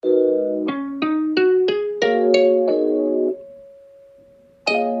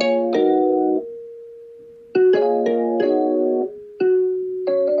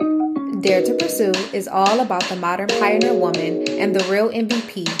Pursue is all about the modern pioneer woman and the real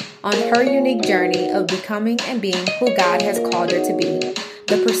MVP on her unique journey of becoming and being who God has called her to be.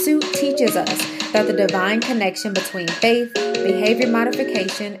 The Pursuit teaches us that the divine connection between faith, behavior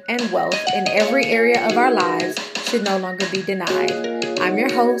modification, and wealth in every area of our lives should no longer be denied. I'm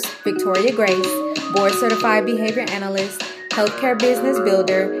your host, Victoria Grace, board certified behavior analyst, healthcare business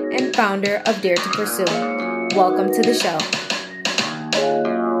builder, and founder of Dare to Pursue. Welcome to the show.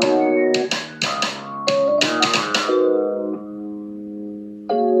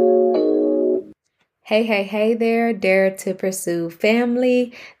 Hey there, Dare to Pursue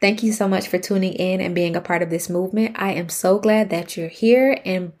family. Thank you so much for tuning in and being a part of this movement. I am so glad that you're here,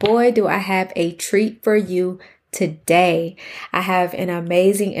 and boy, do I have a treat for you today. I have an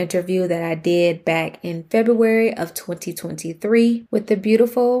amazing interview that I did back in February of 2023 with the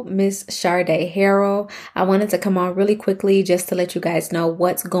beautiful Miss Sharday Harrell. I wanted to come on really quickly just to let you guys know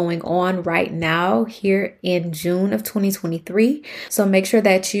what's going on right now here in June of 2023. So make sure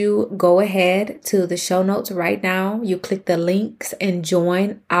that you go ahead to the show notes right now. You click the links and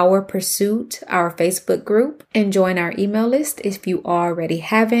join our Pursuit, our Facebook group, and join our email list if you already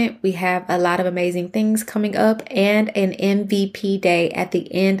haven't. We have a lot of amazing things coming up and an MVP day at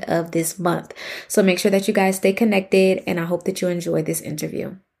the end of this month. So make sure that you guys stay connected, and I hope that you enjoy this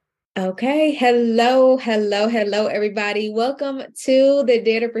interview. Okay. Hello, everybody. Welcome to the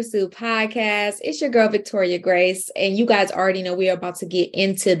Dare to Pursue podcast. It's your girl, Victoria Grace. And you guys already know we are about to get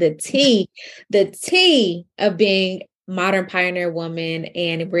into the tea of being modern pioneer woman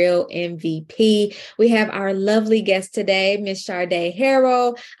and real MVP. We have our lovely guest today, Miss Sharday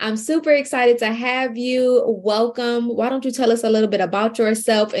Harrell. I'm super excited to have you. Welcome. Why don't you tell us a little bit about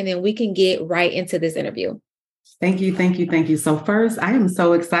yourself, and then we can get right into this interview. Thank you. So first, I am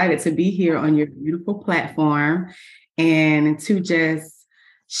so excited to be here on your beautiful platform and to just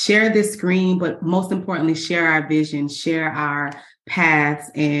share this screen, but most importantly, share our vision, share our paths,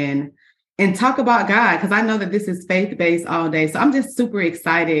 and talk about God, because I know that this is faith-based all day. So I'm just super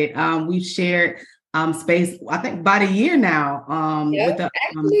excited. We've shared space, I think, about a year now. With the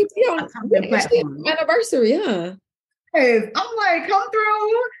platform. Anniversary, huh? Yes, I'm like, come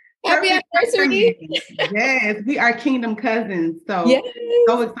through. Happy anniversary. Yes, we are kingdom cousins. So,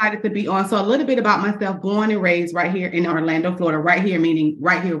 So excited to be on. So a little bit about myself, born and raised right here in Orlando, Florida, right here, meaning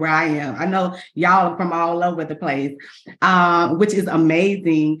right here where I am. I know y'all are from all over the place, which is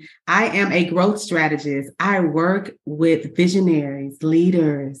amazing. I am a growth strategist. I work with visionaries,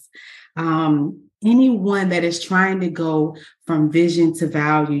 leaders, anyone that is trying to go from vision to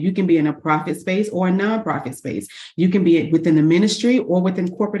value. You can be in a profit space or a nonprofit space. You can be within the ministry or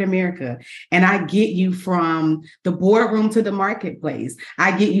within corporate America. And I get you from the boardroom to the marketplace.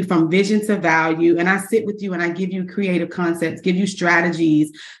 I get you from vision to value. And I sit with you and I give you creative concepts, give you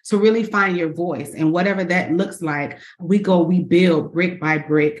strategies to really find your voice. And whatever that looks like, we build brick by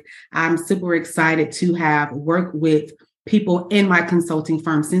brick. I'm super excited to have worked with people in my consulting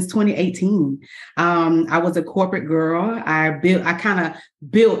firm since 2018. I was a corporate girl. I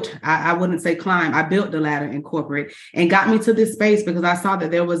wouldn't say climb. I built the ladder in corporate and got me to this space because I saw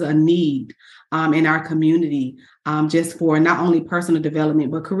that there was a need in our community just for not only personal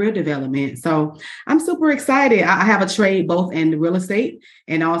development, but career development. So I'm super excited. I have a trade both in the real estate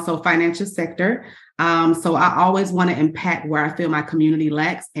and also financial sector. So I always want to impact where I feel my community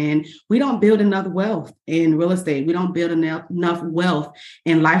lacks. And we don't build enough wealth in real estate. We don't build enough wealth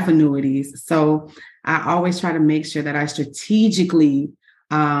in life annuities. So I always try to make sure that I strategically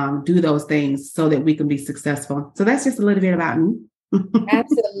do those things so that we can be successful. So that's just a little bit about me.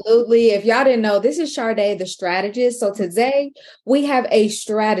 Absolutely. If y'all didn't know, this is Sharday, the strategist. So today we have a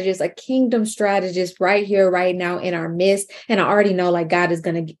strategist, a kingdom strategist right here, right now in our midst. And I already know like God is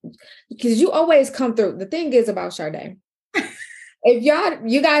going to, because you always come through. The thing is about Sharday. If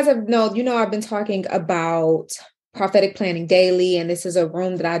you guys have I've been talking about prophetic planning daily. And this is a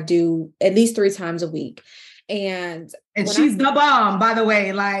room that I do at least 3 times a week. And she's the bomb, by the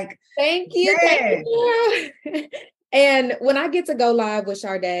way. Like, thank you. Thank you. And when I get to go live with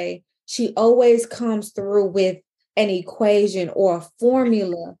Sharday, she always comes through with an equation or a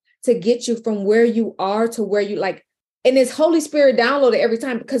formula to get you from where you are to where you like. And it's Holy Spirit downloaded every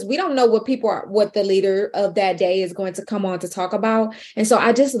time because we don't know what the leader of that day is going to come on to talk about. And so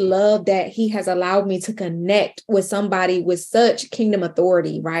I just love that he has allowed me to connect with somebody with such kingdom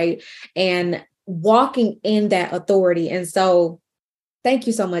authority, right? And walking in that authority. And so thank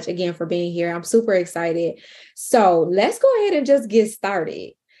you so much again for being here. I'm super excited. So let's go ahead and just get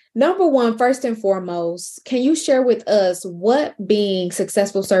started. Number one, first and foremost, can you share with us what being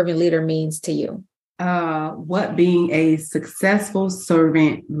successful servant leader means to you? What being a successful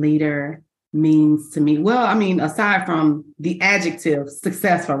servant leader means to me? Well, I mean, aside from the adjective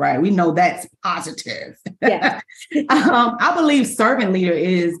successful, right? We know that's positive. Yeah. I believe servant leader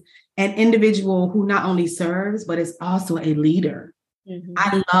is an individual who not only serves, but is also a leader. Mm-hmm.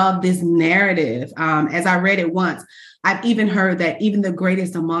 I love this narrative. As I read it once, I've even heard that even the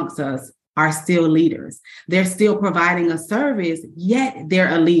greatest amongst us are still leaders. They're still providing a service, yet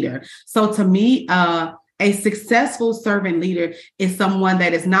they're a leader. So to me, a successful servant leader is someone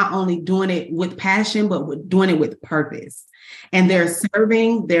that is not only doing it with passion, but doing it with purpose. And they're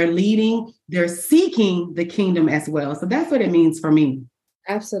serving, they're leading, they're seeking the kingdom as well. So that's what it means for me.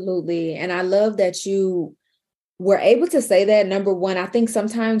 Absolutely. And I love that you were able to say that. Number one, I think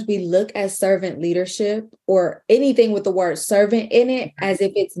sometimes we look at servant leadership or anything with the word servant in it as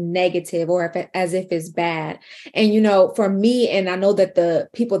if it's negative or as if it's bad. And, for me, and I know that the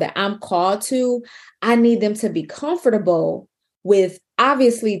people that I'm called to, I need them to be comfortable with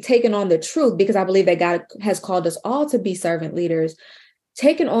obviously taking on the truth, because I believe that God has called us all to be servant leaders,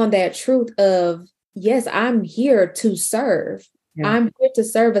 taking on that truth of, yes, I'm here to serve. Yeah. I'm here to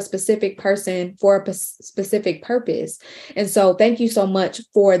serve a specific person for a specific purpose. And so thank you so much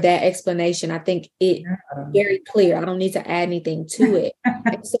for that explanation. I think it's very clear. I don't need to add anything to it.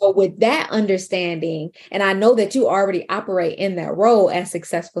 And so with that understanding, and I know that you already operate in that role as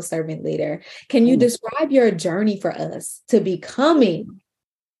successful servant leader, can you describe your journey for us to becoming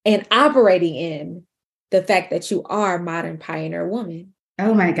and operating in the fact that you are a modern pioneer woman?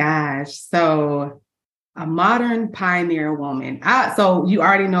 Oh my gosh. So a modern pioneer woman. So you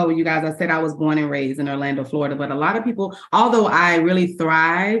already know, you guys, I said I was born and raised in Orlando, Florida, but a lot of people, although I really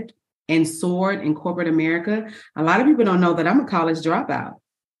thrived and soared in corporate America, a lot of people don't know that I'm a college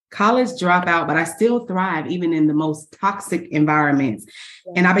dropout, but I still thrive even in the most toxic environments.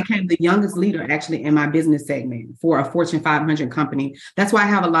 Yeah. And I became the youngest leader actually in my business segment for a Fortune 500 company. That's why I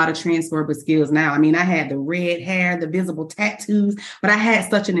have a lot of transferable skills now. I mean, I had the red hair, the visible tattoos, but I had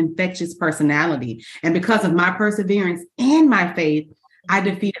such an infectious personality. And because of my perseverance and my faith, I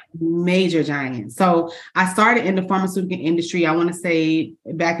defeated major giants. So I started in the pharmaceutical industry, I want to say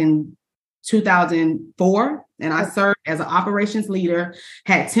back in 2004. And I served as an operations leader,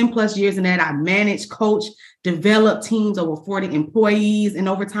 had 10 plus years in that. I managed, coached, developed teams over 40 employees. And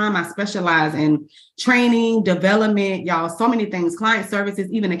over time, I specialized in training, development, y'all, so many things, client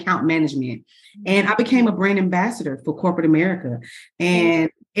services, even account management. And I became a brand ambassador for corporate America. And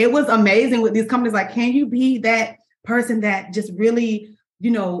it was amazing with these companies. Like, can you be that person that just really,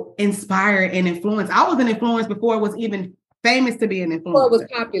 inspire and influence? I was an influence before it was even famous to be an influencer. Before it was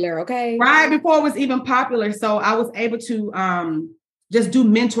popular, okay? Right, before it was even popular. So I was able to just do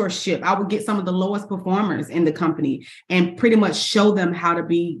mentorship. I would get some of the lowest performers in the company and pretty much show them how to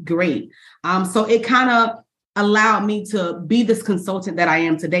be great. So it kind of allowed me to be this consultant that I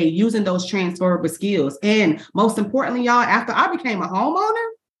am today, using those transferable skills. And most importantly, y'all, after I became a homeowner,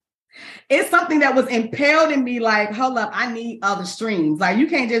 it's something that was impelled in me, like, hold up, I need other streams. Like, you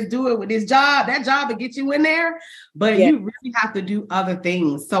can't just do it with this job. That job will get you in there, but you really have to do other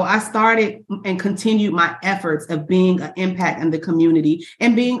things. So I started and continued my efforts of being an impact in the community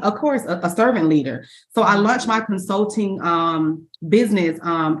and being, of course, a servant leader. So I launched my consulting business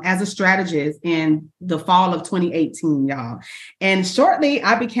as a strategist in the fall of 2018, y'all. And shortly,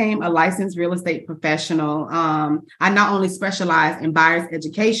 I became a licensed real estate professional. I not only specialize in buyer's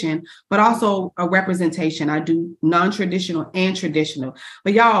education, but also a representation. I do non-traditional and traditional.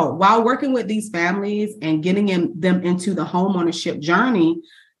 But y'all, while working with these families and getting them into the homeownership journey,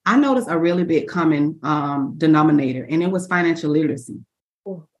 I noticed a really big common denominator, and it was financial literacy.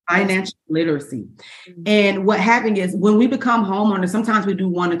 Financial literacy. And what happened is, when we become homeowners, sometimes we do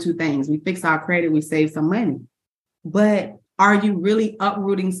one or two things. We fix our credit, we save some money. But are you really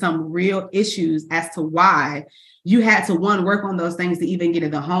uprooting some real issues as to why you had to, one, work on those things to even get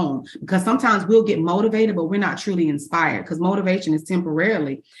in the home? Because sometimes we'll get motivated, but we're not truly inspired, because motivation is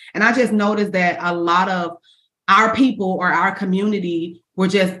temporarily. And I just noticed that a lot of our people or our community were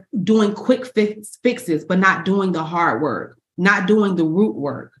just doing quick fixes, but not doing the hard work, not doing the root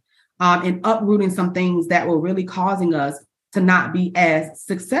work, and uprooting some things that were really causing us to not be as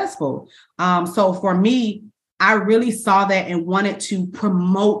successful. So for me, I really saw that and wanted to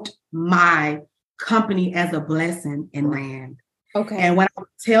promote my company as a blessing in land. Okay. And when I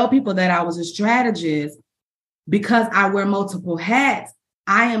tell people that I was a strategist, because I wear multiple hats,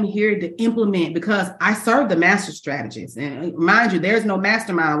 I am here to implement, because I serve the master strategist. And mind you, there's no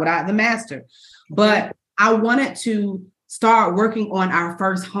mastermind without the master. But I wanted to start working on our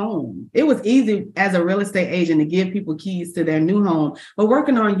first home. It was easy as a real estate agent to give people keys to their new home, but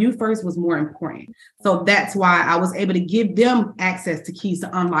working on you first was more important. So that's why I was able to give them access to keys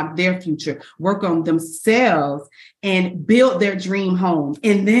to unlock their future, work on themselves, and build their dream home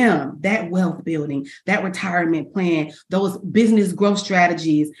in them, that wealth building, that retirement plan, those business growth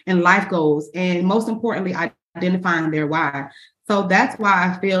strategies and life goals, and most importantly, identifying their why. So that's why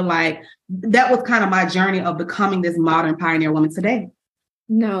I feel like that was kind of my journey of becoming this modern pioneer woman today.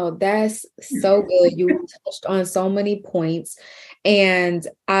 No, that's so good. You touched on so many points. And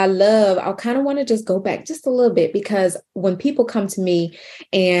I kind of want to just go back just a little bit, because when people come to me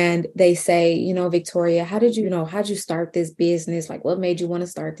and they say, Victoria, how'd you start this business? Like, what made you want to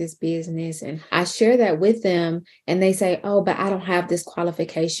start this business? And I share that with them and they say, oh, but I don't have this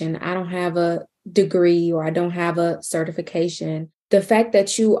qualification. I don't have a degree, or I don't have a certification. The fact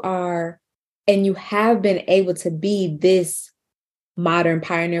that you are, and you have been able to be this modern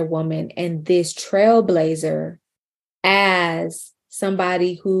pioneer woman and this trailblazer as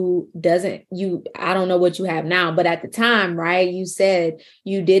somebody who I don't know what you have now, but at the time, right, you said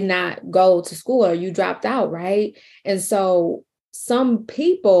you did not go to school or you dropped out, right? And so some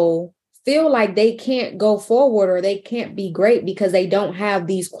people feel like they can't go forward or they can't be great because they don't have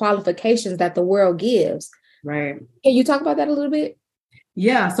these qualifications that the world gives. Right. Can you talk about that a little bit?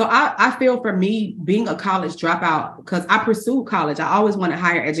 Yeah. So I feel for me being a college dropout, because I pursued college. I always wanted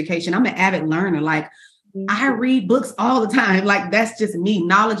higher education. I'm an avid learner. Like, I read books all the time. Like, that's just me.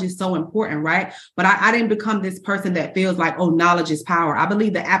 Knowledge is so important, right? But I didn't become this person that feels like, oh, knowledge is power. I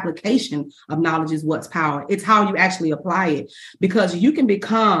believe the application of knowledge is what's power. It's how you actually apply it, because you can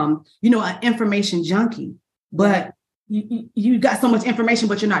become, an information junkie, but you got so much information,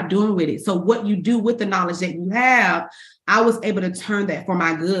 but you're not doing with it. So what you do with the knowledge that you have, I was able to turn that for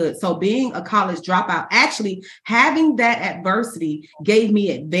my good. So being a college dropout, actually having that adversity gave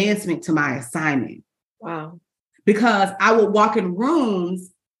me advancement to my assignment. Wow. Because I would walk in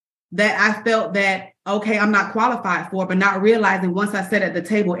rooms that I felt that, okay, I'm not qualified for, but not realizing once I sat at the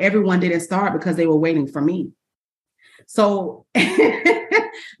table, everyone didn't start because they were waiting for me. So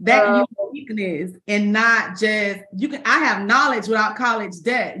that uniqueness, and not just, I have knowledge without college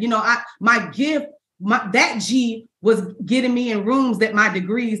debt. My gift, that G was getting me in rooms that my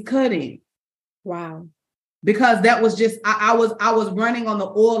degrees couldn't. Wow. Because that was just, I was running on the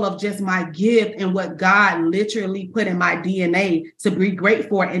oil of just my gift and what God literally put in my DNA to be great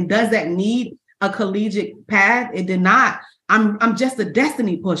for. And does that need a collegiate path? It did not. I'm just a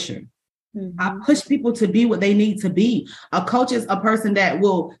destiny pusher. Mm-hmm. I push people to be what they need to be. A coach is a person that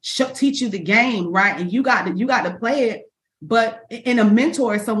will teach you the game, right? And you got to play it. But in a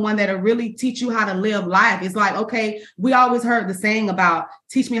mentor is someone that'll really teach you how to live life. It's like, okay, we always heard the saying about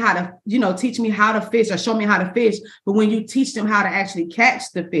teach me how to fish or show me how to fish. But when you teach them how to actually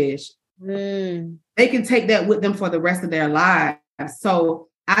catch the fish, they can take that with them for the rest of their lives. So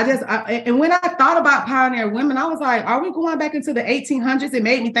and when I thought about pioneer women, I was like, are we going back into the 1800s? It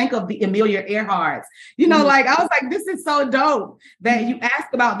made me think of the Amelia Earharts. Like, I was like, this is so dope that you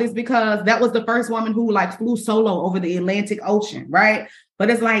asked about this, because that was the first woman who flew solo over the Atlantic Ocean, right? But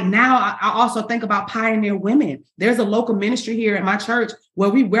it's like, now I also think about pioneer women. There's a local ministry here at my church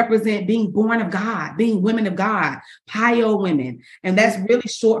where we represent being born of God, being women of God, pio women. And that's really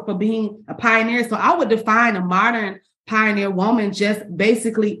short for being a pioneer. So I would define a modern pioneer woman just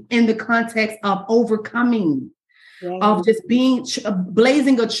basically in the context of overcoming, of just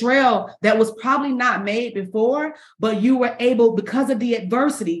blazing a trail that was probably not made before, but you were able, because of the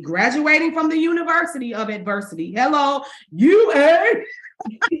adversity, graduating from the University of Adversity. Hello,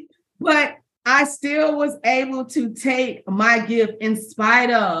 but I still was able to take my gift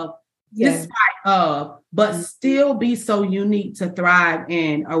despite of, but still be so unique to thrive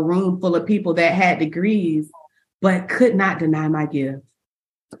in a room full of people that had degrees, but could not deny my gift.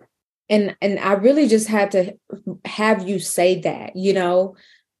 And I really just had to have you say that, your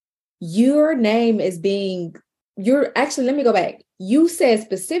name is let me go back. You said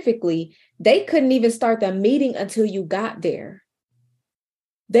specifically, they couldn't even start the meeting until you got there.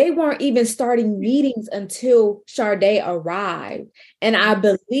 They weren't even starting meetings until Sharday arrived. And I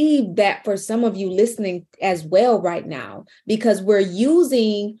believe that for some of you listening as well right now, because we're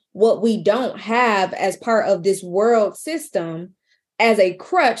using what we don't have as part of this world system as a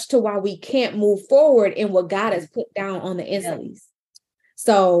crutch to why we can't move forward in what God has put down on the inside.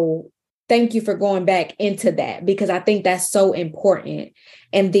 So thank you for going back into that, because I think that's so important.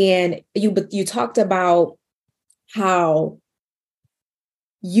 And then you talked about how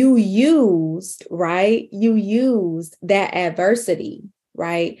you used that adversity,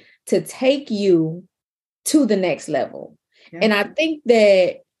 right, to take you to the next level. And I think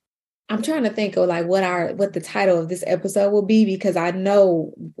that I'm trying to think of like what the title of this episode will be, because I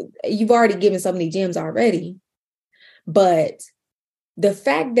know you've already given so many gems already, but the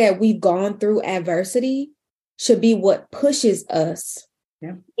fact that we've gone through adversity should be what pushes us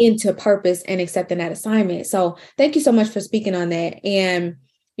into purpose and accepting that assignment. So thank you so much for speaking on that. And,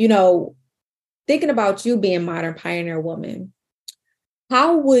 thinking about you being modern pioneer woman,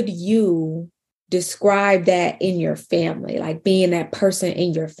 how would you describe that in your family, like being that person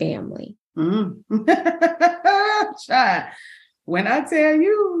in your family? When I tell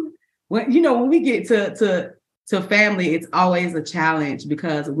you, when we get to family, it's always a challenge,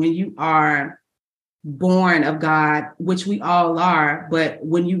 because when you are born of God, which we all are, but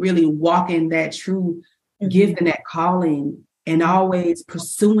when you really walk in that true gift and that calling and always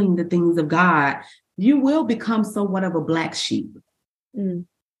pursuing the things of God, you will become somewhat of a black sheep.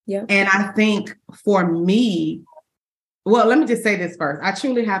 Yeah. And I think for me, well, let me just say this first. I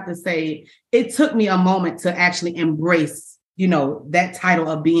truly have to say it took me a moment to actually embrace, that title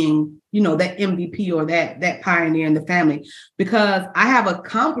of being, that MVP or that pioneer in the family, because I have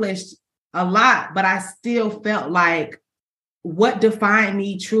accomplished a lot, but I still felt like what defined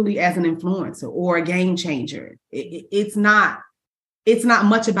me truly as an influencer or a game changer. It's not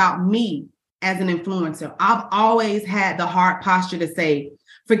much about me as an influencer. I've always had the hard posture to say,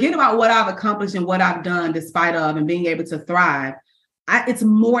 forget about what I've accomplished and what I've done despite of and being able to thrive. It's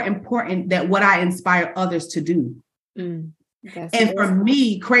more important that what I inspire others to do. And for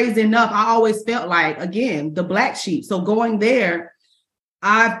me, crazy enough, I always felt like, again, the black sheep. So going there,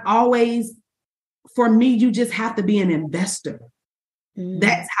 for me, you just have to be an investor.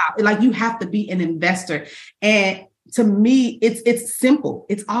 That's how, you have to be an investor. And to me, it's simple.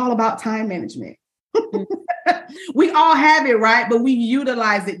 It's all about time management. We all have it, right? But we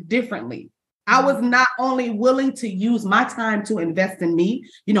utilize it differently. I was not only willing to use my time to invest in me,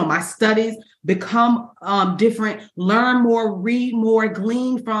 my studies, become different, learn more, read more,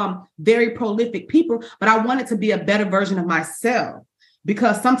 glean from very prolific people, but I wanted to be a better version of myself.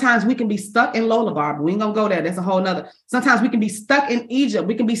 Because sometimes we can be stuck in Lola, we ain't gonna go there. That's a whole nother. Sometimes we can be stuck in Egypt.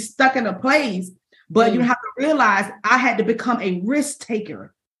 We can be stuck in a place, but you have to realize I had to become a risk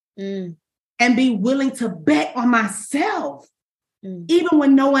taker and be willing to bet on myself, even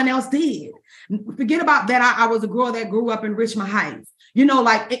when no one else did. Forget about that. I was a girl that grew up in Richmond Heights,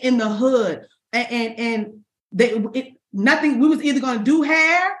 like in the hood, nothing. We was either going to do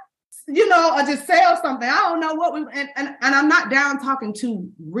hair, or just sell something. I don't know what and I'm not down talking to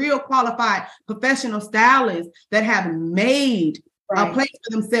real qualified professional stylists that have made a place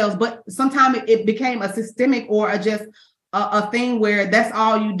for themselves, but sometimes it became a systemic or just a thing where that's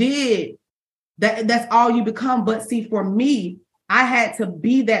all you did. That's all you become. But see, for me, I had to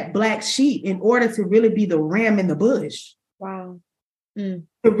be that black sheep in order to really be the ram in the bush. Wow. To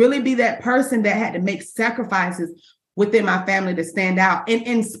really be that person that had to make sacrifices within my family to stand out and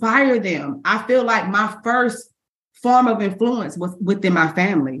inspire them. I feel like my first form of influence was within my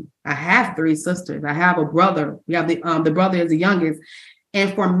family. I have 3 sisters. I have a brother. We have the brother is the youngest.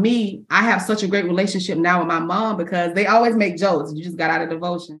 And for me, I have such a great relationship now with my mom because they always make jokes. You just got out of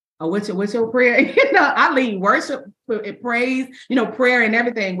devotion. What's your prayer? I lead worship, praise, prayer and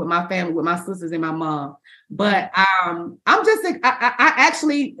everything with my family, with my sisters and my mom. But I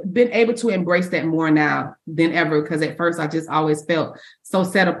actually been able to embrace that more now than ever, because at first I just always felt so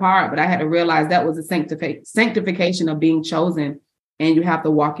set apart. But I had to realize that was a sanctification of being chosen, and you have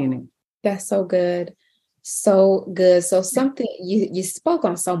to walk in it. That's so good. So good. So something you spoke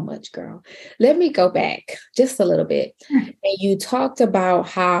on so much, girl. Let me go back just a little bit. And you talked about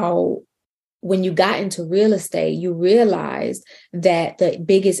how when you got into real estate, you realized that the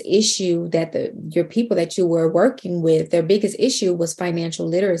biggest issue that your people that you were working with, their biggest issue was financial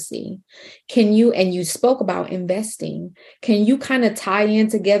literacy. And you spoke about investing. Can you kind of tie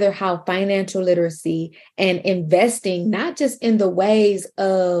in together how financial literacy and investing, not just in the ways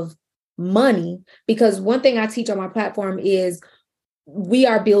of money, because one thing I teach on my platform is we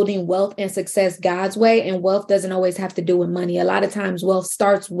are building wealth and success God's way, and wealth doesn't always have to do with money. A lot of times wealth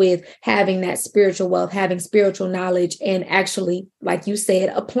starts with having that spiritual wealth, having spiritual knowledge, and actually, like you said,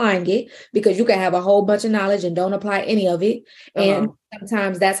 applying it, because you can have a whole bunch of knowledge and don't apply any of it. And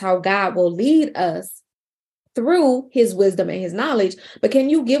sometimes that's how God will lead us through his wisdom and his knowledge. But can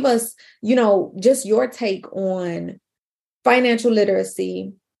you give us, just your take on financial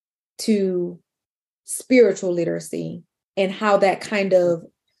literacy to spiritual literacy and how that kind of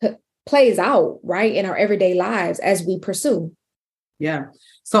plays out, right, in our everyday lives as we pursue? Yeah.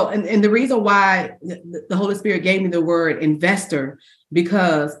 So, and the reason why the Holy Spirit gave me the word investor,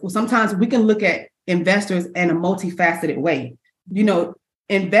 because sometimes we can look at investors in a multifaceted way. You know,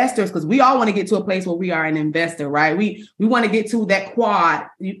 investors, because we all want to get to a place where we are an investor, right? We want to get to that quad,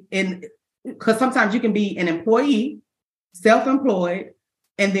 because sometimes you can be an employee, self-employed,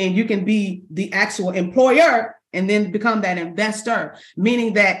 and then you can be the actual employer and then become that investor,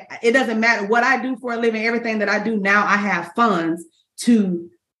 meaning that it doesn't matter what I do for a living, everything that I do now, I have funds to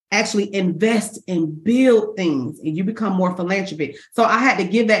actually invest and build things, and you become more philanthropic. So I had to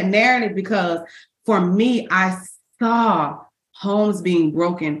give that narrative because for me, I saw homes being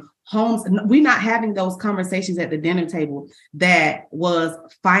broken, homes, we're not having those conversations at the dinner table that was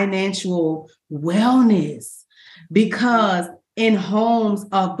financial wellness, because in homes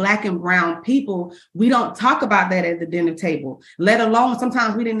of Black and brown people, we don't talk about that at the dinner table, let alone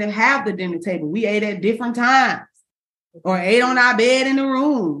sometimes we didn't have the dinner table. We ate at different times or ate on our bed in the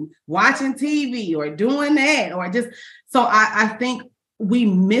room, watching TV or doing that, or just, so I think we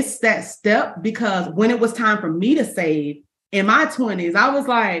missed that step, because when it was time for me to save in my 20s, I was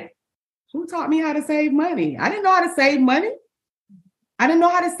like, who taught me how to save money? I didn't know how to save money. I didn't know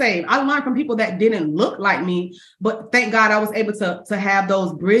how to save. I learned from people that didn't look like me, but thank God I was able to have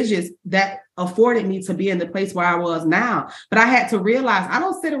those bridges that afforded me to be in the place where I was now. But I had to realize I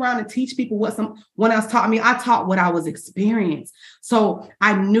don't sit around and teach people what someone else taught me. I taught what I was experienced. So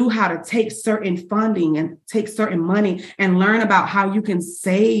I knew how to take certain funding and take certain money and learn about how you can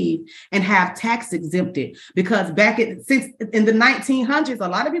save and have tax exempted. Because since in the 1900s, a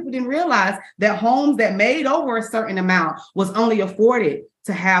lot of people didn't realize that homes that made over a certain amount was only afforded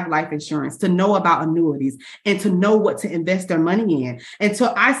to have life insurance, to know about annuities, and to know what to invest their money in. And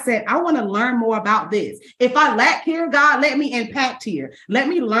so I said, I want to learn more about this. If I lack here, God, let me impact here. Let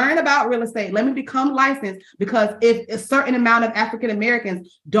me learn about real estate. Let me become licensed, because if a certain amount of African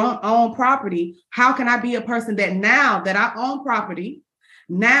Americans don't own property, how can I be a person that now that I own property,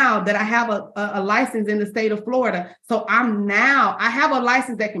 now that I have a license in the state of Florida, so I have a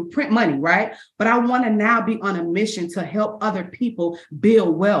license that can print money, right? But I want to now be on a mission to help other people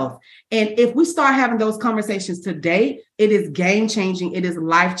build wealth. And if we start having those conversations today, it is game changing. It is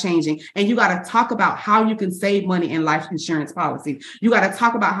life changing. And you got to talk about how you can save money in life insurance policies. You got to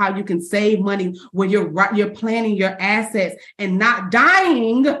talk about how you can save money when you're planning your assets and not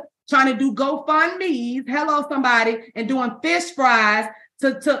dying trying to do GoFundMe's, hello somebody, and doing fish fries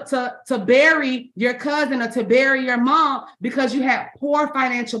to bury your cousin or to bury your mom because you have poor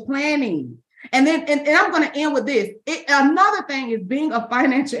financial planning. And then, and I'm going to end with this. Another thing is being a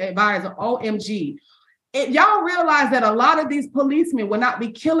financial advisor, OMG. Y'all realize that a lot of these policemen would not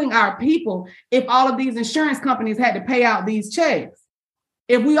be killing our people if all of these insurance companies had to pay out these checks.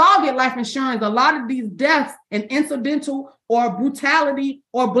 If we all get life insurance, a lot of these deaths and incidental or brutality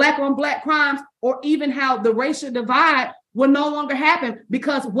or Black on Black crimes, or even how the racial divide will no longer happen,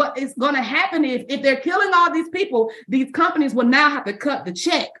 because what is going to happen is if they're killing all these people, these companies will now have to cut the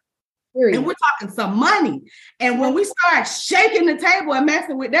check. Period. And we're talking some money. And when we start shaking the table and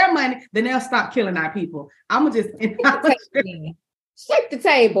messing with their money, then they'll stop killing our people. I'm going to just shake the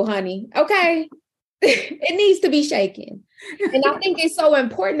table, honey. Okay. It needs to be shaken. And I think it's so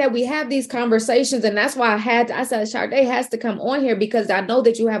important that we have these conversations. And that's why I said Sharday has to come on here, because I know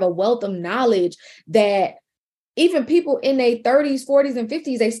that you have a wealth of knowledge that even people in their 30s, 40s, and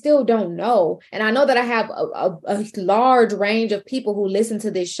 50s, they still don't know. And I know that I have a large range of people who listen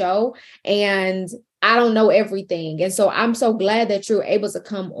to this show, and I don't know everything. And so I'm so glad that you're able to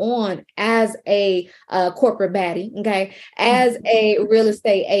come on as a corporate baddie, okay, as a real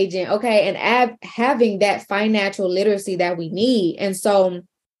estate agent, okay, and having that financial literacy that we need. And so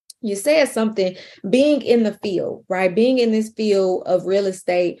you said something, being in the field, right? Being in this field of real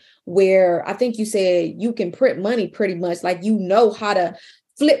estate, where I think you said you can print money pretty much, like you know how to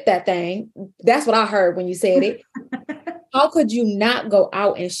flip that thing. That's what I heard when you said it. How could you not go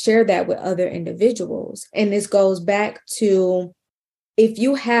out and share that with other individuals? And this goes back to, if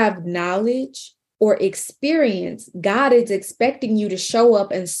you have knowledge or experience, God is expecting you to show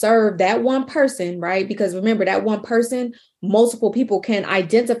up and serve that one person, right? Because remember, that one person, multiple people can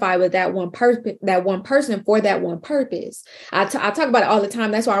identify with that one person for that one purpose. I talk about it all the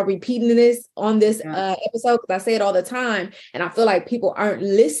time. That's why I'm repeating this on this episode, because I say it all the time. And I feel like people aren't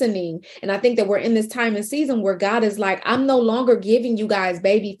listening. And I think that we're in this time and season where God is like, I'm no longer giving you guys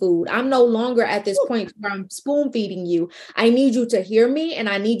baby food. I'm no longer at this point where I'm spoon feeding you. I need you to hear me, and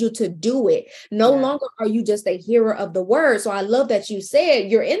I need you to do it. No longer are you just a hearer of the word. So I love that you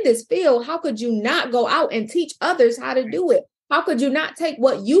said you're in this field. How could you not go out and teach others how to do it? How could you not take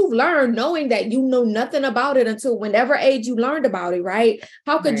what you've learned, knowing that you know nothing about it until whenever age you learned about it, right?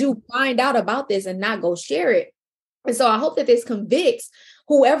 How could you find out about this and not go share it? And so I hope that this convicts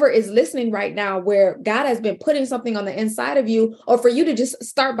whoever is listening right now, where God has been putting something on the inside of you, or for you to just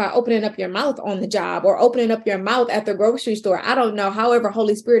start by opening up your mouth on the job or opening up your mouth at the grocery store. I don't know, however,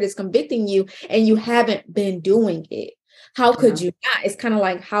 Holy Spirit is convicting you and you haven't been doing it. How could you not? It's kind of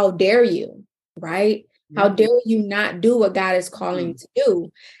like, how dare you, right? How dare you not do what God is calling you to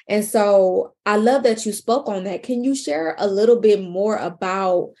do? And so I love that you spoke on that. Can you share a little bit more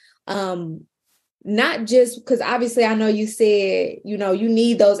about, not just because obviously I know you said, you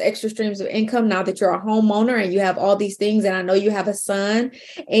need those extra streams of income now that you're a homeowner and you have all these things. And I know you have a son,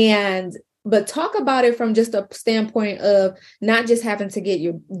 but talk about it from just a standpoint of not just having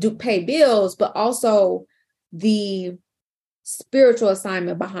to pay bills, but also the spiritual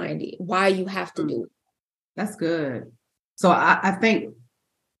assignment behind it, why you have to do it. That's good. So I think,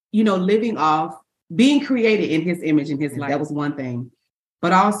 living off, being created in his image and his life, that was one thing.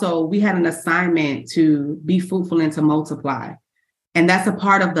 But also we had an assignment to be fruitful and to multiply. And that's a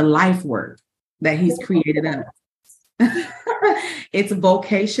part of the life work that he's created us. It's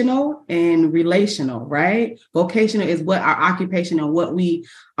vocational and relational, right? Vocational is what our occupation and what we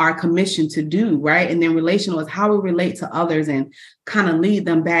are commissioned to do, right? And then relational is how we relate to others and kind of lead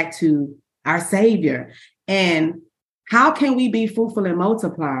them back to our Savior. And how can we be fruitful and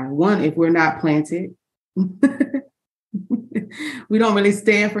multiply? One, if we're not planted, we don't really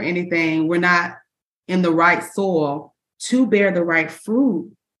stand for anything. We're not in the right soil to bear the right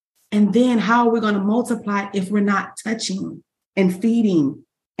fruit. And then how are we going to multiply if we're not touching and feeding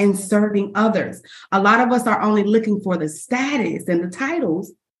and serving others? A lot of us are only looking for the status and the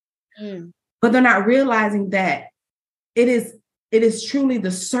titles, but they're not realizing that it is truly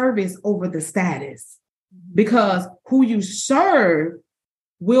the service over the status, because who you serve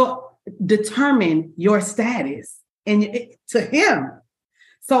will determine your status and to him.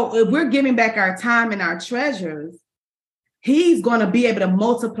 So if we're giving back our time and our treasures, he's going to be able to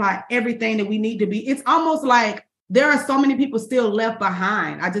multiply everything that we need to be. It's almost like there are so many people still left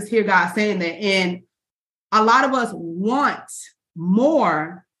behind. I just hear God saying that. And a lot of us want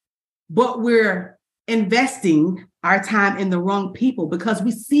more, but we're investing our time in the wrong people because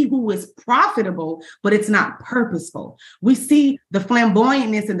we see who is profitable, but it's not purposeful. We see the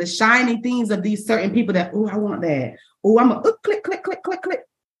flamboyantness and the shiny things of these certain people that, oh, I want that. Oh, I'm going to click, click, click, click, click.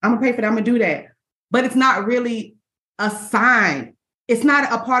 I'm going to pay for that. I'm going to do that. But it's not really a sign. It's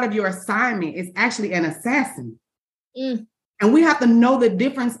not a part of your assignment. It's actually an assassin. And we have to know the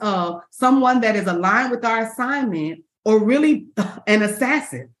difference of someone that is aligned with our assignment or really an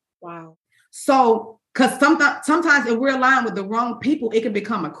assassin. Wow. So, because sometimes if we're aligned with the wrong people, it can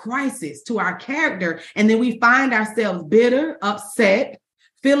become a crisis to our character. And then we find ourselves bitter, upset,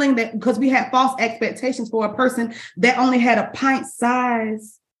 feeling that because we had false expectations for a person that only had a pint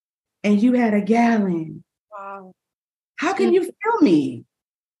size and you had a gallon. Wow. How can you feel me?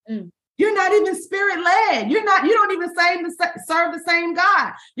 You're not even spirit-led. You don't even serve the same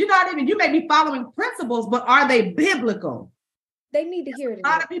God. You may be following principles, but are they biblical? They need to hear it. A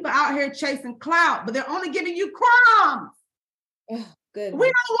lot of people out here chasing clout, but they're only giving you crumbs. Oh, good. We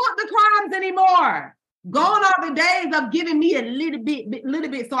don't want the crumbs anymore. Gone are the days of giving me a little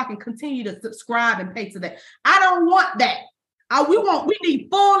bit so I can continue to subscribe and pay to that. I don't want that. We need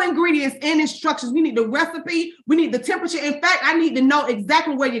full ingredients and instructions. We need the recipe. We need the temperature. In fact, I need to know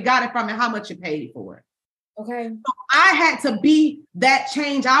exactly where you got it from and how much you paid for it. Okay. So I had to be that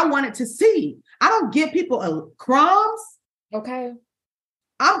change I wanted to see. I don't give people crumbs. Okay.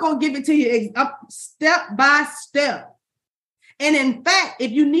 I'm going to give it to you step by step. And in fact,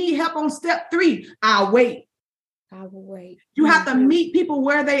 if you need help on step 3, I'll wait. I will wait. You have to meet people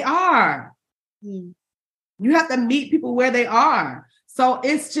where they are. You have to meet people where they are. So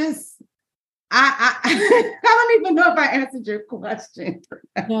it's just, I don't even know if I answered your question.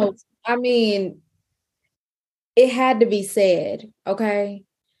 No, I mean, it had to be said, okay?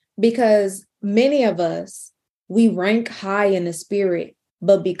 Because many of us, we rank high in the spirit,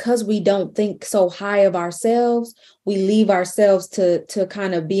 but because we don't think so high of ourselves, we leave ourselves to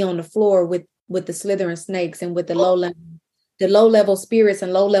kind of be on the floor with the slithering snakes and with the low level spirits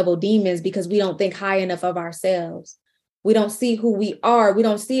and low level demons, because we don't think high enough of ourselves. We don't see who we are. We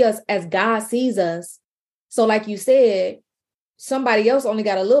don't see us as God sees us. So like you said, somebody else only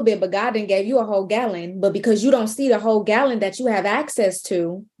got a little bit, but God didn't give you a whole gallon. But because you don't see the whole gallon that you have access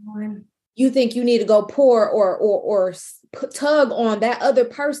to, you think you need to go pour or tug on that other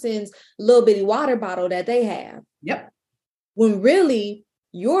person's little bitty water bottle that they have. Yep. When really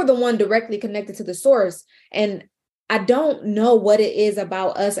you're the one directly connected to the source. And I don't know what it is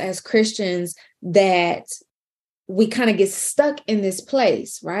about us as Christians that we kind of get stuck in this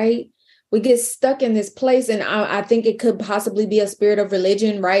place, right? we get stuck in this place. And I think it could possibly be a spirit of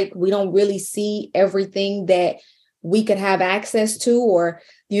religion, right? We don't really see everything that we could have access to, or,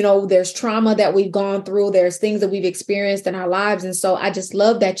 there's trauma that we've gone through. There's things that we've experienced in our lives. And so I just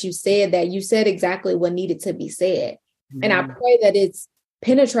love that you said that. You said exactly what needed to be said. Mm-hmm. And I pray that it's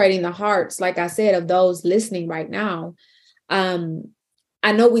penetrating the hearts, like I said, of those listening right now.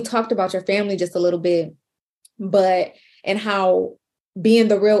 I know we talked about your family just a little bit, and how being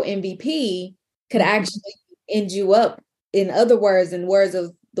the real MVP could actually end you up, in other words, in words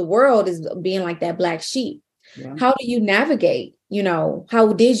of the world, is being like that black sheep. Yeah. How do you navigate?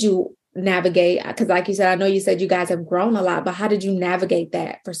 How did you navigate? Because like you said, I know you said you guys have grown a lot, but how did you navigate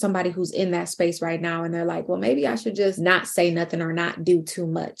that for somebody who's in that space right now? And they're like, well, maybe I should just not say nothing or not do too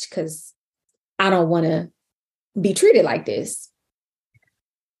much because I don't want to be treated like this.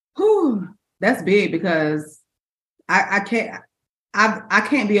 Whew, that's big, because I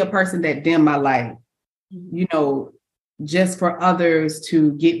can't be a person that dim my light, just for others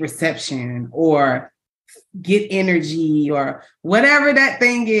to get reception or get energy or whatever that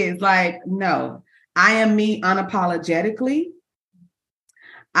thing is. Like, no, I am me unapologetically.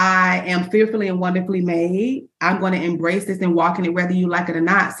 I am fearfully and wonderfully made. I'm going to embrace this and walk in it, whether you like it or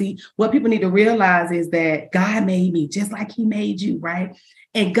not. See, what people need to realize is that God made me just like he made you, right?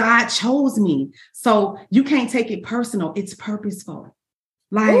 And God chose me. So you can't take it personal. It's purposeful.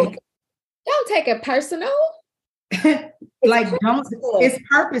 Like, don't take it personal. It's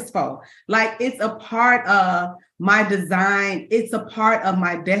purposeful. Like, it's a part of my design. It's a part of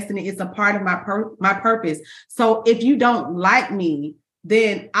my destiny. It's a part of my purpose. So if you don't like me,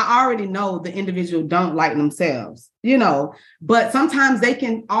 then I already know the individual don't like themselves, but sometimes they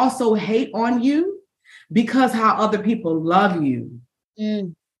can also hate on you because how other people love you.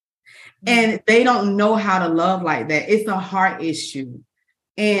 Mm. And they don't know how to love like that. It's a heart issue.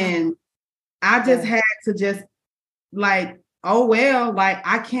 And I just had to just I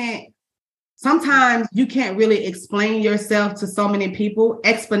can't. Sometimes you can't really explain yourself to so many people.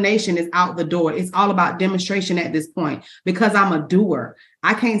 Explanation is out the door. It's all about demonstration at this point, because I'm a doer.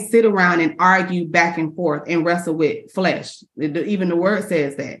 I can't sit around and argue back and forth and wrestle with flesh. Even the word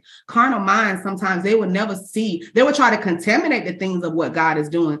says that. Carnal minds, sometimes they will never see. They will try to contaminate the things of what God is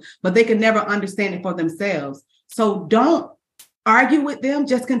doing, but they can never understand it for themselves. So don't argue with them.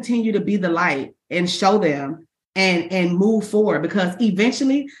 Just continue to be the light and show them and move forward, because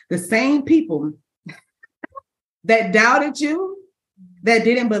eventually the same people that doubted you, that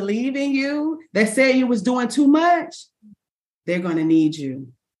didn't believe in you, that said you was doing too much, they're going to need you.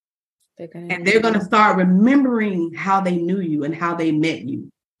 They're going to start remembering how they knew you and how they met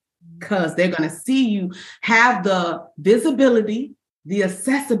you, because they're going to see you have the visibility, the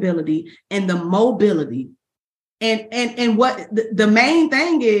accessibility, and the mobility. And what the main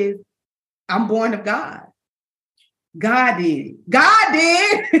thing is, I'm born of God. God did. So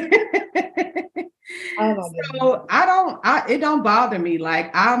it don't bother me.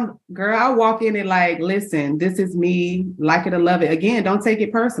 Like, I walk in and like, listen, this is me, like it or love it. Again, don't take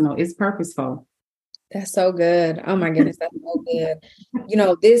it personal. It's purposeful. That's so good. Oh my goodness, that's so good.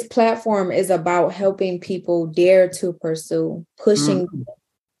 This platform is about helping people dare to pursue, pushing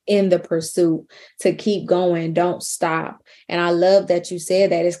in the pursuit to keep going, don't stop. And I love that you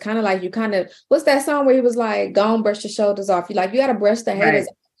said that. It's kind of like what's that song where he was like, go on, brush your shoulders off. You got to brush the haters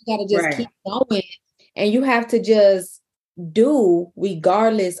off. You got to just keep going. And you have to just do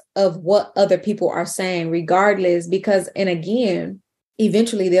regardless of what other people are saying, regardless, because, and again,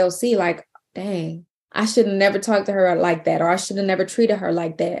 eventually they'll see like, dang, I should have never talked to her like that, or I should have never treated her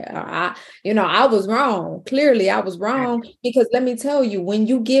like that. I was wrong. Clearly, I was wrong, because let me tell you, when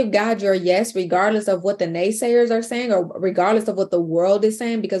you give God your yes, regardless of what the naysayers are saying, or regardless of what the world is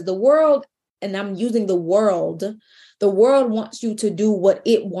saying, because the world, and I'm using the world wants you to do what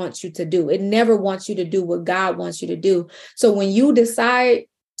it wants you to do. It never wants you to do what God wants you to do. So when you decide,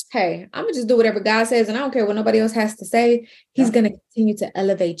 hey, I'm gonna just do whatever God says, and I don't care what nobody else has to say, he's going to continue to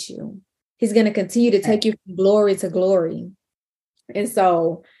elevate you. He's going to continue to take you from glory to glory. And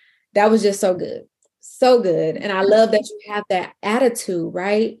so that was just so good. So good. And I love that you have that attitude,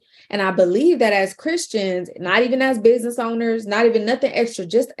 right? And I believe that as Christians, not even as business owners, not even nothing extra,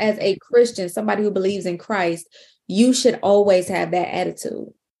 just as a Christian, somebody who believes in Christ, you should always have that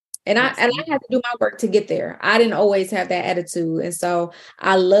attitude. And I had to do my work to get there. I didn't always have that attitude. And so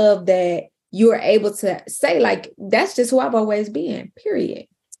I love that you are able to say, like, that's just who I've always been, period.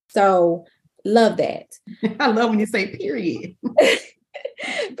 So love that. I love when you say period.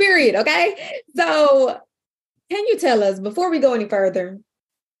 Period. Okay. So can you tell us, before we go any further,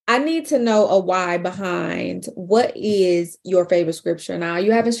 I need to know a why behind what is your favorite scripture. Now,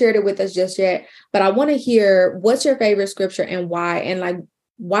 you haven't shared it with us just yet, but I want to hear what's your favorite scripture and why, and like,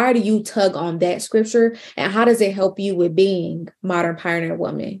 why do you tug on that scripture and how does it help you with being modern pioneer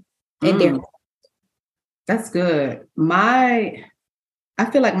woman? That's good. I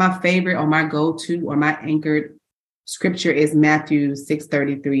feel like my favorite or my go-to or my anchored scripture is Matthew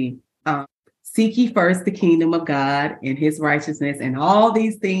 6:33. Seek ye first the kingdom of God and his righteousness, and all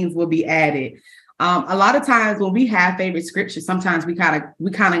these things will be added. A lot of times when we have favorite scripture, sometimes we kind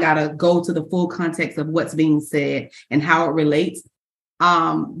of gotta go to the full context of what's being said and how it relates.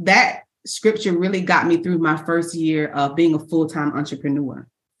 That scripture really got me through my first year of being a full-time entrepreneur.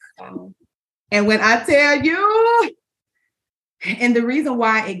 Wow. And when I tell you, and the reason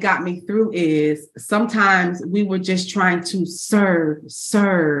why it got me through is sometimes we were just trying to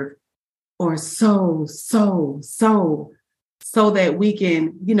serve, or so that we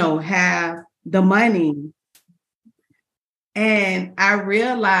can, have the money. And I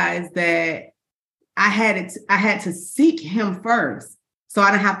realized that I had to seek him first. So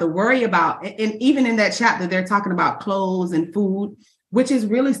I don't have to worry about, and even in that chapter, they're talking about clothes and food, which is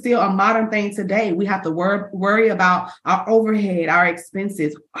really still a modern thing today. We have to worry about our overhead, our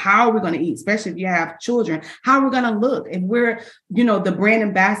expenses. How are we going to eat, especially if you have children? How are we going to look if we're, the brand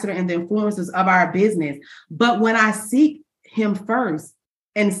ambassador and the influencers of our business? But when I seek him first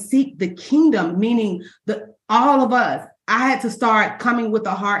and seek the kingdom, meaning all of us, I had to start coming with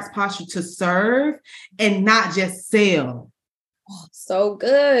a heart's posture to serve and not just sell. Oh, so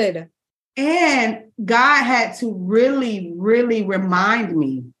good. And God had to really, really remind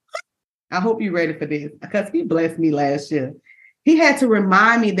me. I hope you're ready for this because he blessed me last year. He had to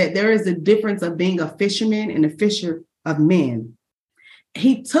remind me that there is a difference of being a fisherman and a fisher of men.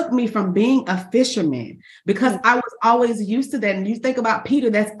 He took me from being a fisherman because I was always used to that. And you think about Peter,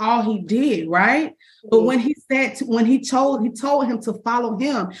 that's all he did, right? But when he told him to follow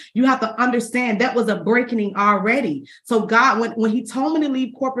him, you have to understand that was a breaking already. So God, when he told me to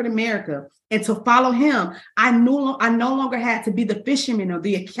leave corporate America and to follow him, I no longer had to be the fisherman or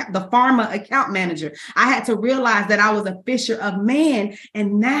the pharma account manager. I had to realize that I was a fisher of men.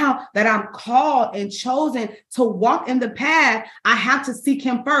 And now that I'm called and chosen to walk in the path, I have to seek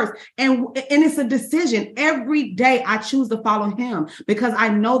him first. And it's a decision. Every day I choose to follow him because I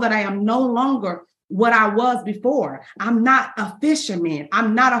know that I am no longer what I was before. I'm not a fisherman.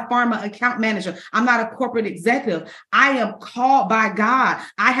 I'm not a pharma account manager. I'm not a corporate executive. I am called by God.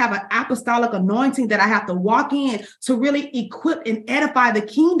 I have an apostolic anointing that I have to walk in to really equip and edify the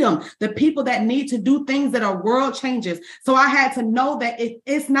kingdom, the people that need to do things that are world changers. So I had to know that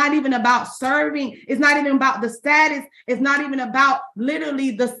it's not even about serving. It's not even about the status. It's not even about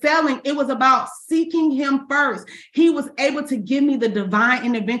literally the selling. It was about seeking him first. He was able to give me the divine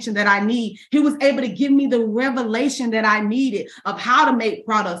intervention that I need. He was able to give me the revelation that I needed of how to make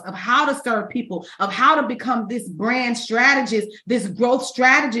products, of how to serve people, of how to become this brand strategist, this growth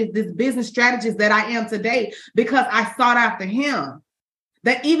strategist, this business strategist that I am today, because I sought after him.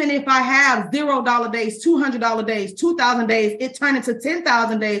 That even if I have $0 days, $200 days, 2,000 days, it turned into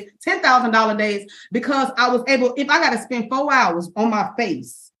 10,000 days, $10,000 days, because I was able, if I got to spend 4 hours on my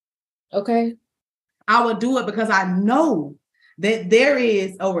face, okay, I would do it because I know that there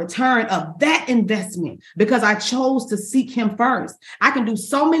is a return of that investment because I chose to seek him first. I can do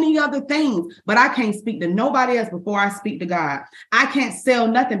so many other things, but I can't speak to nobody else before I speak to God. I can't sell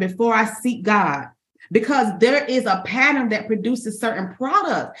nothing before I seek God because there is a pattern that produces certain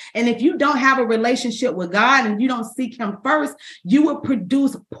products. And if you don't have a relationship with God and you don't seek him first, you will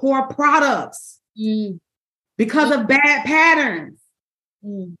produce poor products because of bad patterns.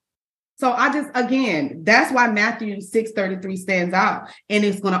 So that's why Matthew 6:33 stands out. And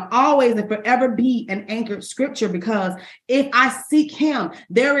it's going to always and forever be an anchored scripture, because if I seek him,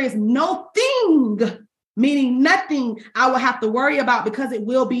 there is no thing, meaning nothing, I will have to worry about because it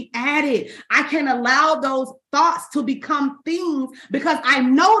will be added. I can allow those thoughts to become things because I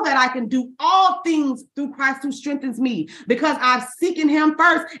know that I can do all things through Christ who strengthens me, because I've seeking him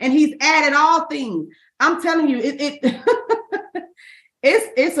first and he's added all things. I'm telling you,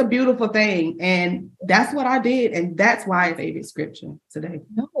 It's a beautiful thing. And that's what I did. And that's why I favorite scripture today.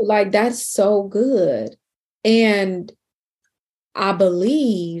 No, like that's so good. And I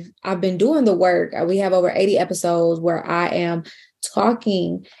believe I've been doing the work. We have over 80 episodes where I am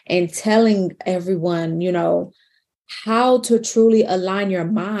talking and telling everyone, how to truly align your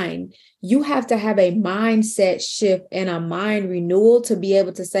mind, you have to have a mindset shift and a mind renewal to be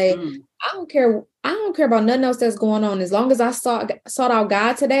able to say, I don't care about nothing else that's going on. As long as I sought out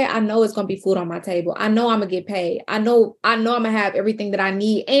God today, I know it's gonna be food on my table. I know I'm gonna get paid. I know I'm gonna have everything that I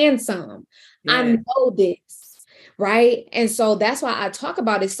need and some. Yeah. I know this, right? And so that's why I talk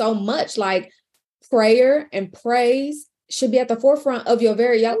about it so much. Like prayer and praise should be at the forefront of your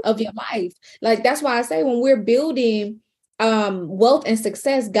life. Like that's why I say when we're building wealth and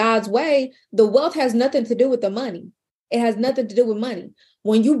success God's way, the wealth has nothing to do with the money. It has nothing to do with money.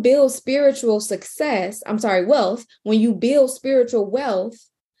 When you build wealth, when you build spiritual wealth,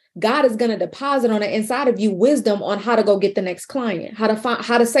 God is going to deposit on the inside of you wisdom on how to go get the next client, how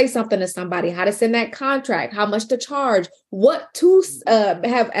to say something to somebody, how to send that contract, how much to charge, what to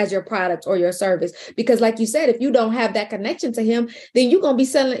have as your product or your service. Because like you said, if you don't have that connection to him, then you're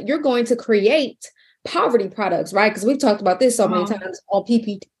going to create poverty products, right? Because we've talked about this so many times on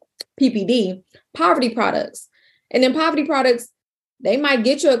PPD, poverty products. And then poverty products, they might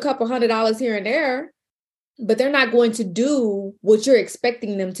get you a couple $100 here and there, but they're not going to do what you're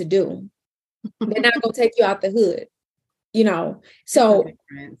expecting them to do. They're not going to take you out the hood, So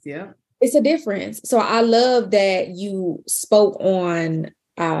it's a difference. So I love that you spoke on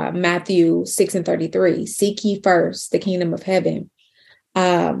Matthew 6:33. Seek ye first the kingdom of heaven.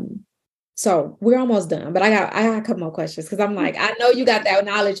 So we're almost done, but I got a couple more questions because I'm like, I know you got that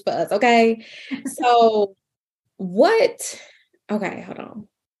knowledge for us. Okay. So okay, hold on.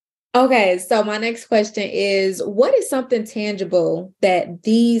 Okay, so my next question is, what is something tangible that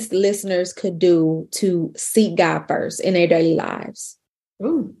these listeners could do to seek God first in their daily lives?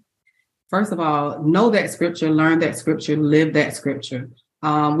 Ooh. First of all, know that scripture, learn that scripture, live that scripture.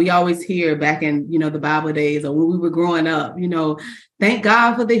 We always hear back in, the Bible days or when we were growing up, thank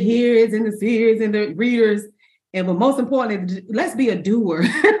God for the hearers and the seers and the readers. But most importantly, let's be a doer.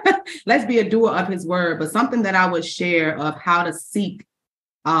 Let's be a doer of his word. But something that I would share of how to seek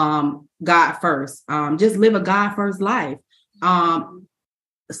God first, just live a God first life.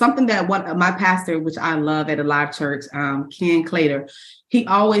 Something that my pastor, which I love at a live church, Ken Clater, he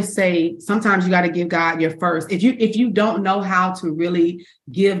always say, sometimes you got to give God your first. If you don't know how to really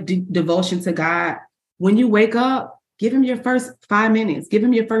give devotion to God, when you wake up, give him your first 5 minutes, give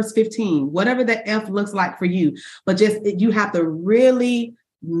him your first 15, whatever the F looks like for you. But you have to really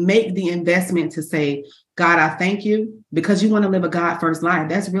make the investment to say, God, I thank you, because you want to live a God first life.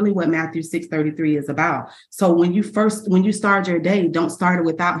 That's really what Matthew 6:33 is about. So when you start your day, don't start it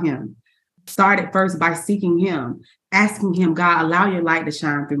without him. Start it first by seeking him, asking him, God, allow your light to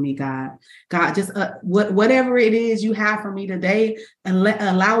shine through me, God. God, just whatever it is you have for me today, and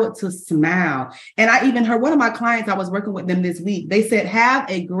allow it to smile. And I even heard one of my clients, I was working with them this week. They said, have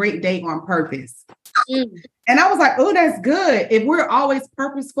a great day on purpose. And I was like, oh, that's good. If we're always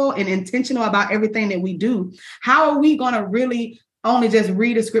purposeful and intentional about everything that we do, how are we going to really only just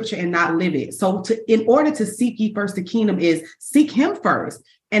read a scripture and not live it? So in order to seek ye first the kingdom is seek him first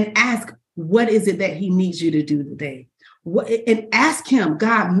and ask, what is it that he needs you to do today? And ask him,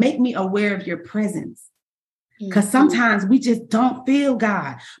 God, make me aware of your presence. Because sometimes we just don't feel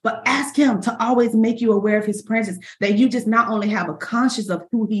God, but ask him to always make you aware of his presence, that you just not only have a conscience of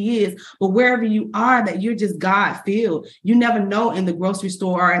who he is, but wherever you are, that you're just God filled. You never know in the grocery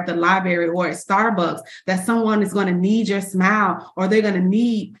store or at the library or at Starbucks that someone is going to need your smile, or they're going to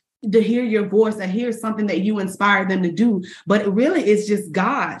need to hear your voice or hear something that you inspire them to do. But it really is just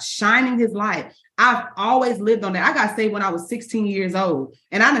God shining his light. I've always lived on that. I got saved when I was 16 years old,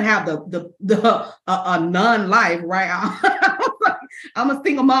 and I didn't have a nun life, right? I'm a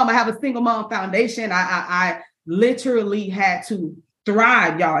single mom. I have a single mom foundation. I literally had to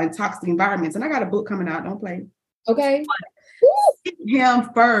thrive, y'all, in toxic environments. And I got a book coming out. Don't play. Okay. Seek him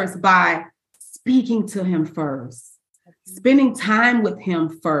first by speaking to him first, spending time with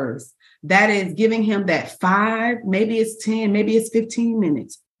him first. That is giving him that 5, maybe it's 10, maybe it's 15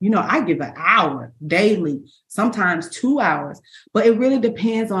 minutes. I give an hour daily, sometimes 2 hours, but it really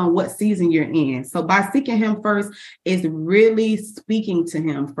depends on what season you're in. So by seeking him first is really speaking to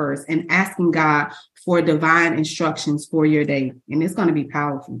him first and asking God for divine instructions for your day. And it's going to be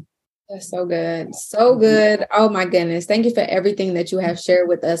powerful. That's so good. So good. Oh my goodness. Thank you for everything that you have shared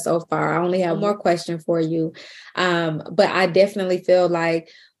with us so far. I only have one more question for you. But I definitely feel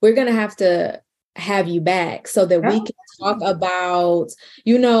like we're going to have you back so that we can talk about,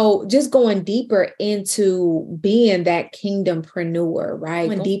 just going deeper into being that kingdompreneur, right?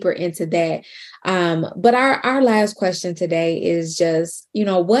 Going deeper into that. But our last question today is just,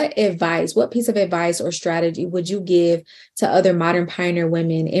 what piece of advice or strategy would you give to other modern pioneer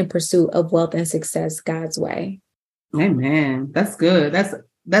women in pursuit of wealth and success God's way? Amen. That's good.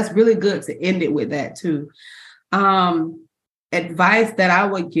 That's really good to end it with that too. Advice that I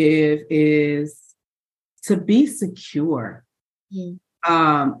would give is to be secure. Mm.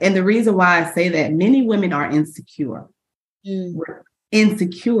 And the reason why I say that, many women are insecure. We're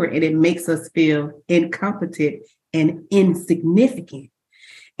insecure, and it makes us feel incompetent and insignificant.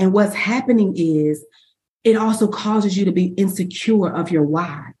 And what's happening is it also causes you to be insecure of your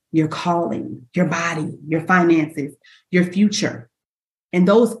why, your calling, your body, your finances, your future. And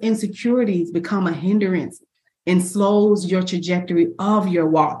those insecurities become a hindrance and slows your trajectory of your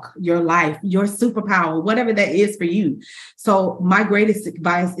walk, your life, your superpower, whatever that is for you. So my greatest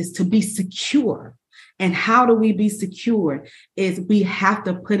advice is to be secure. And how do we be secure? Is we have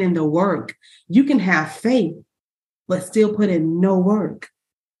to put in the work. You can have faith, but still put in no work.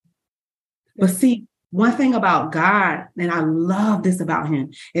 But see, one thing about God, and I love this about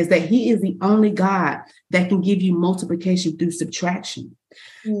him, is that he is the only God that can give you multiplication through subtraction.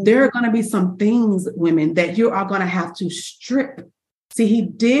 There are going to be some things, women, that you are going to have to strip. See, he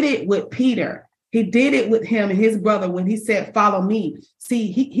did it with Peter. He did it with him and his brother when he said, follow me.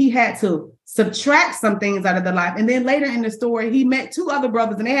 See, he had to subtract some things out of their life. And then later in the story, he met two other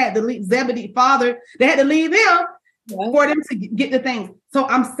brothers and they had to leave Zebedee father. They had to leave him for them to get the things. So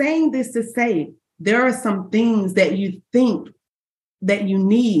I'm saying this to say, there are some things that you think that you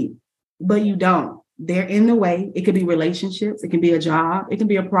need, but you don't. They're in the way. It could be relationships. It can be a job. It can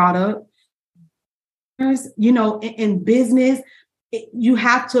be a product. You know, in business, you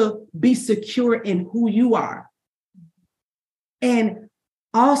have to be secure in who you are. And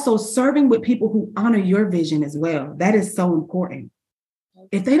also serving with people who honor your vision as well. That is so important.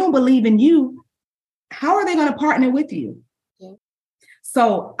 If they don't believe in you, how are they going to partner with you? Yeah.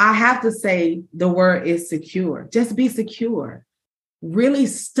 So I have to say the word is secure. Just be secure. Really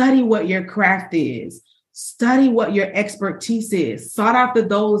study what your craft is. Study what your expertise is. Sought after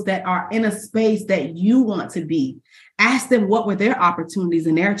those that are in a space that you want to be. Ask them what were their opportunities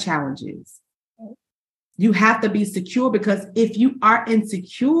and their challenges. You have to be secure, because if you are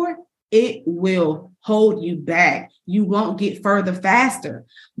insecure, it will hold you back. You won't get further faster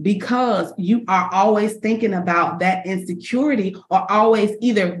because you are always thinking about that insecurity, or always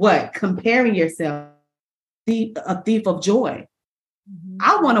either comparing yourself, a thief of joy.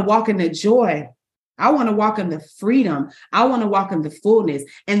 I want to walk in the joy. I want to walk in the freedom. I want to walk in the fullness.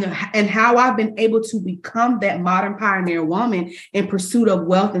 And how I've been able to become that modern pioneer woman in pursuit of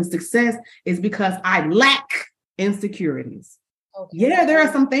wealth and success is because I lack insecurities. Okay. Yeah, there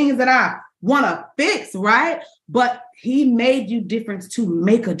are some things that I want to fix, right? But he made you different to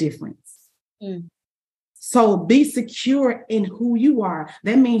make a difference. So be secure in who you are.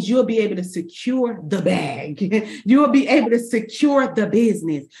 That means you'll be able to secure the bag. You'll be able to secure the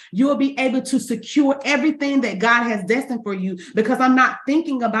business. You'll be able to secure everything that God has destined for you, because I'm not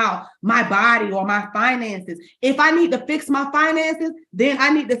thinking about my body or my finances. If I need to fix my finances, then I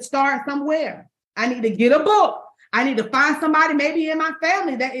need to start somewhere. I need to get a book. I need to find somebody maybe in my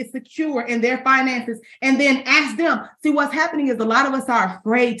family that is secure in their finances, and then ask them. See, what's happening is a lot of us are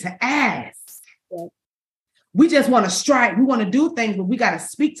afraid to ask. Yeah. We just want to strike. We want to do things, but we got to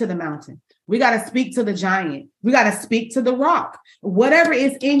speak to the mountain. We got to speak to the giant. We got to speak to the rock. Whatever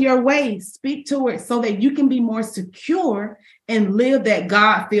is in your way, speak to it so that you can be more secure and live that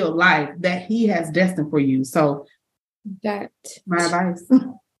God-filled life that he has destined for you. So that's my advice.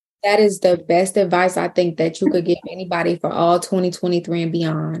 That is the best advice I think that you could give anybody for all 2023 and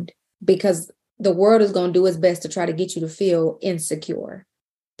beyond, because the world is going to do its best to try to get you to feel insecure.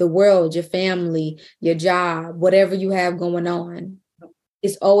 The world, your family, your job, whatever you have going on,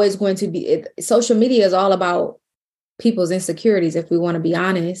 it's always going to be, social media is all about people's insecurities, if we want to be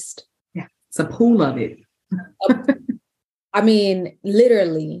honest. Yeah, it's a pool of it. I mean,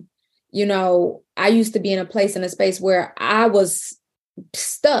 literally, you know, I used to be in a place, in a space where I was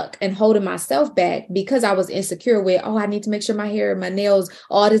stuck and holding myself back because I was insecure with, I need to make sure my hair, my nails,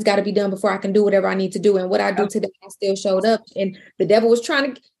 all this got to be done before I can do whatever I need to do. And what I do today, I still showed up, and the devil was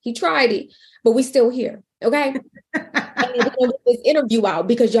he tried it, but we still here. Okay. I need to get this interview out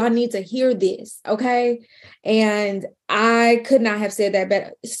because y'all need to hear this. Okay. And I could not have said that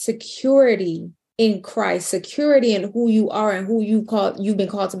better. Security in Christ, security in who you are and who you've been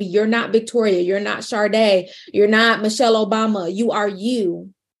called to be. You're not Victoria. You're not Sharday. You're not Michelle Obama. You are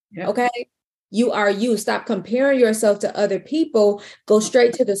you. Yep. Okay. You are you. Stop comparing yourself to other people. Go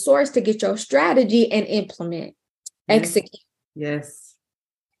straight to the source to get your strategy and implement, execute. Yes.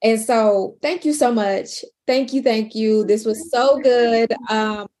 And so thank you so much. Thank you. Thank you. This was so good.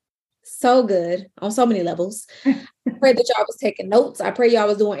 So good on so many levels. I pray that y'all was taking notes. I pray y'all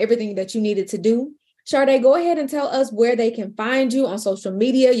was doing everything that you needed to do. Sharday, go ahead and tell us where they can find you on social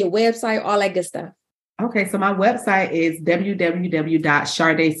media, your website, all that good stuff. Okay, so my website is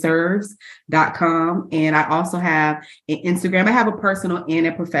www.shardayserves.com. And I also have an Instagram. I have a personal and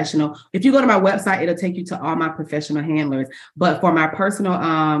a professional. If you go to my website, it'll take you to all my professional handlers. But for my personal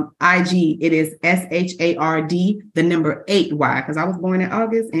IG, it is SHARD, the number 8Y, because I was born in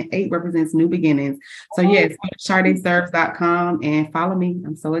August and 8 represents new beginnings. So yes, go to shardayserves.com and follow me.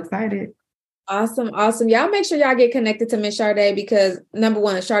 I'm so excited. Awesome. Y'all make sure y'all get connected to Miss Sharday because number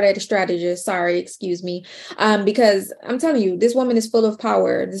one, Sharday the strategist. Because I'm telling you, this woman is full of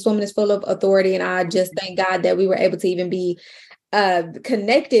power. This woman is full of authority. And I just thank God that we were able to even be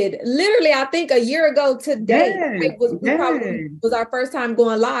connected. Literally, I think a year ago today probably was our first time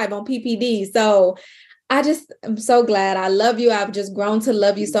going live on PPD. So I'm so glad. I love you. I've just grown to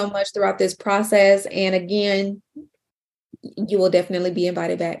love you so much throughout this process. And again, you will definitely be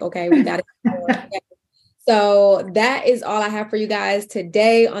invited back. Okay. We got it. So that is all I have for you guys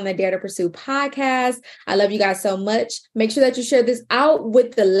today on the Dare to Pursue podcast. I love you guys so much. Make sure that you share this out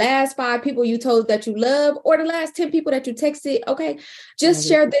with the last 5 people you told that you love or the last 10 people that you texted. Okay. Just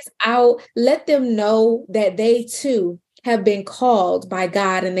share this out. Let them know that they too have been called by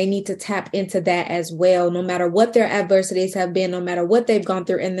God and they need to tap into that as well, no matter what their adversities have been, no matter what they've gone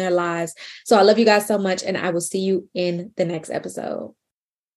through in their lives. So I love you guys so much and I will see you in the next episode.